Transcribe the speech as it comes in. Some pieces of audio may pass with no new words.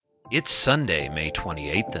It's Sunday, May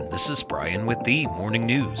 28th, and this is Brian with the Morning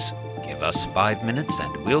News. Give us 5 minutes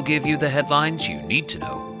and we'll give you the headlines you need to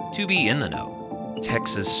know to be in the know.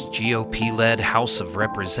 Texas GOP-led House of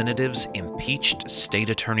Representatives impeached State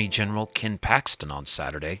Attorney General Ken Paxton on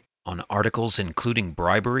Saturday on articles including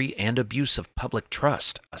bribery and abuse of public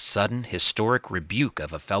trust, a sudden historic rebuke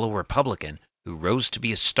of a fellow Republican who rose to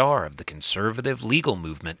be a star of the conservative legal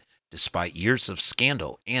movement despite years of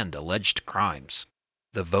scandal and alleged crimes.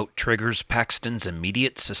 The vote triggers Paxton's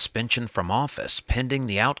immediate suspension from office pending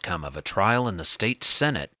the outcome of a trial in the state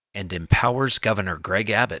Senate and empowers Governor Greg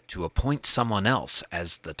Abbott to appoint someone else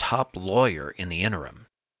as the top lawyer in the interim.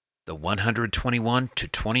 The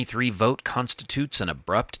 121-23 vote constitutes an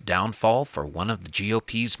abrupt downfall for one of the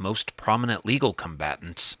GOP's most prominent legal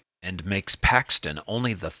combatants and makes Paxton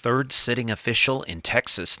only the third sitting official in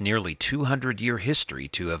Texas' nearly 200-year history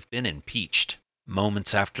to have been impeached.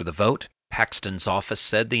 Moments after the vote, Paxton's office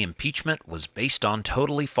said the impeachment was based on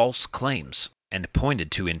totally false claims and pointed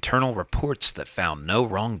to internal reports that found no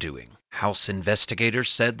wrongdoing. House investigators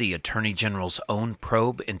said the Attorney General's own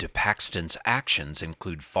probe into Paxton's actions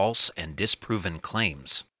include false and disproven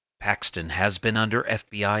claims. Paxton has been under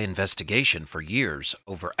FBI investigation for years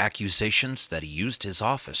over accusations that he used his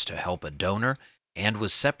office to help a donor and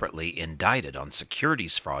was separately indicted on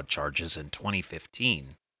securities fraud charges in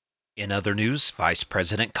 2015. In other news, Vice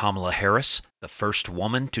President Kamala Harris, the first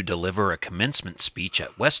woman to deliver a commencement speech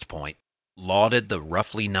at West Point, lauded the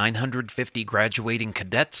roughly 950 graduating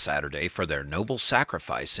cadets Saturday for their noble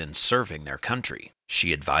sacrifice in serving their country.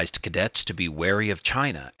 She advised cadets to be wary of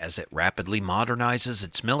China as it rapidly modernizes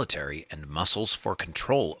its military and muscles for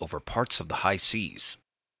control over parts of the high seas.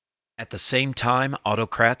 At the same time,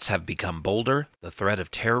 autocrats have become bolder, the threat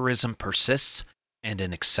of terrorism persists, and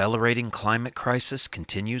an accelerating climate crisis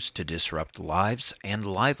continues to disrupt lives and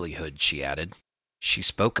livelihood, she added. She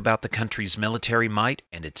spoke about the country's military might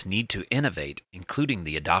and its need to innovate, including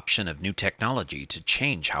the adoption of new technology to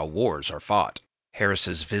change how wars are fought.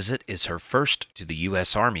 Harris's visit is her first to the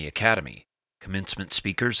U.S. Army Academy. Commencement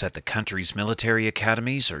speakers at the country's military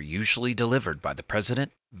academies are usually delivered by the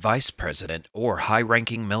president, vice president, or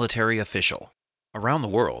high-ranking military official. Around the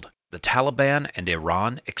world, the Taliban and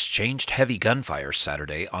Iran exchanged heavy gunfire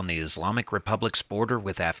Saturday on the Islamic Republic's border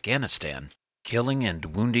with Afghanistan, killing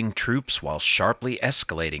and wounding troops while sharply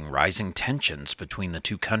escalating rising tensions between the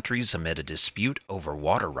two countries amid a dispute over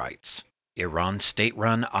water rights. Iran's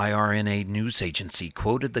state-run IRNA news agency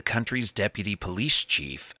quoted the country's deputy police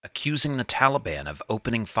chief, accusing the Taliban of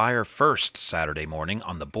opening fire first Saturday morning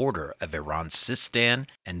on the border of Iran's Sistan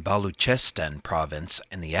and Baluchistan province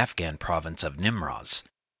and the Afghan province of Nimroz.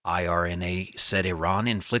 IRNA said Iran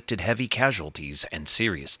inflicted heavy casualties and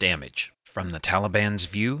serious damage. From the Taliban's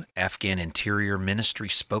view, Afghan Interior Ministry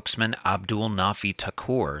spokesman Abdul Nafi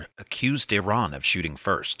Thakur accused Iran of shooting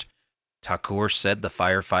first. Thakur said the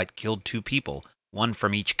firefight killed 2 people, 1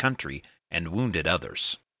 from each country, and wounded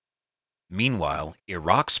others. Meanwhile,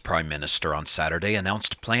 Iraq's prime minister on Saturday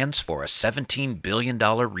announced plans for a $17 billion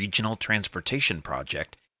regional transportation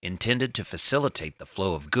project intended to facilitate the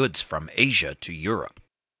flow of goods from Asia to Europe.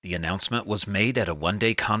 The announcement was made at a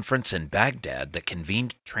one-day conference in Baghdad that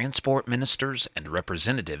convened transport ministers and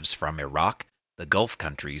representatives from Iraq, the Gulf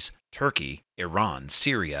countries, Turkey, Iran,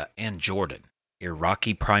 Syria, and Jordan.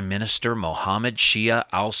 Iraqi Prime Minister Mohammed Shia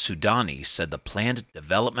al-Sudani said the planned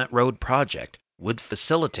development road project would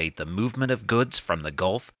facilitate the movement of goods from the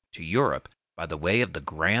Gulf to Europe by the way of the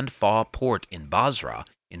Grand Fa port in Basra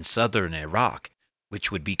in southern Iraq,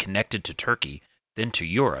 which would be connected to Turkey, then to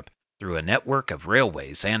Europe, through a network of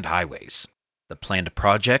railways and highways. The planned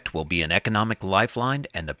project will be an economic lifeline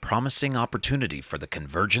and a promising opportunity for the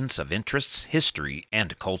convergence of interests, history,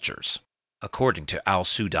 and cultures, according to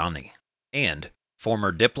al-Sudani. And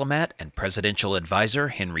former diplomat and presidential advisor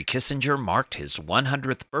Henry Kissinger marked his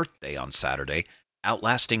 100th birthday on Saturday,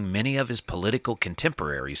 outlasting many of his political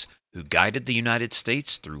contemporaries who guided the United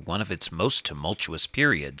States through one of its most tumultuous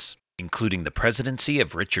periods, including the presidency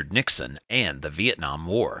of Richard Nixon and the Vietnam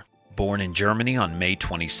War. Born in Germany on May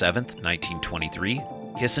 27, 1923,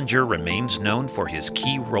 Kissinger remains known for his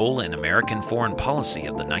key role in American foreign policy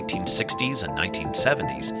of the 1960s and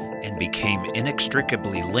 1970s and became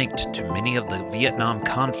inextricably linked to many of the Vietnam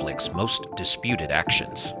conflict's most disputed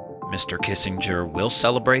actions. Mr. Kissinger will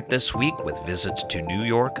celebrate this week with visits to New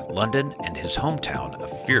York, London, and his hometown of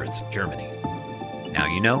Fürth, Germany. Now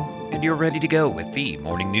you know, and you're ready to go with the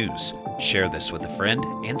Morning News. Share this with a friend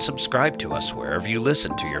and subscribe to us wherever you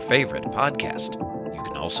listen to your favorite podcast. You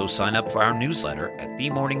can also sign up for our newsletter at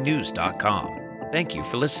themorningnews.com. Thank you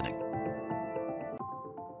for listening.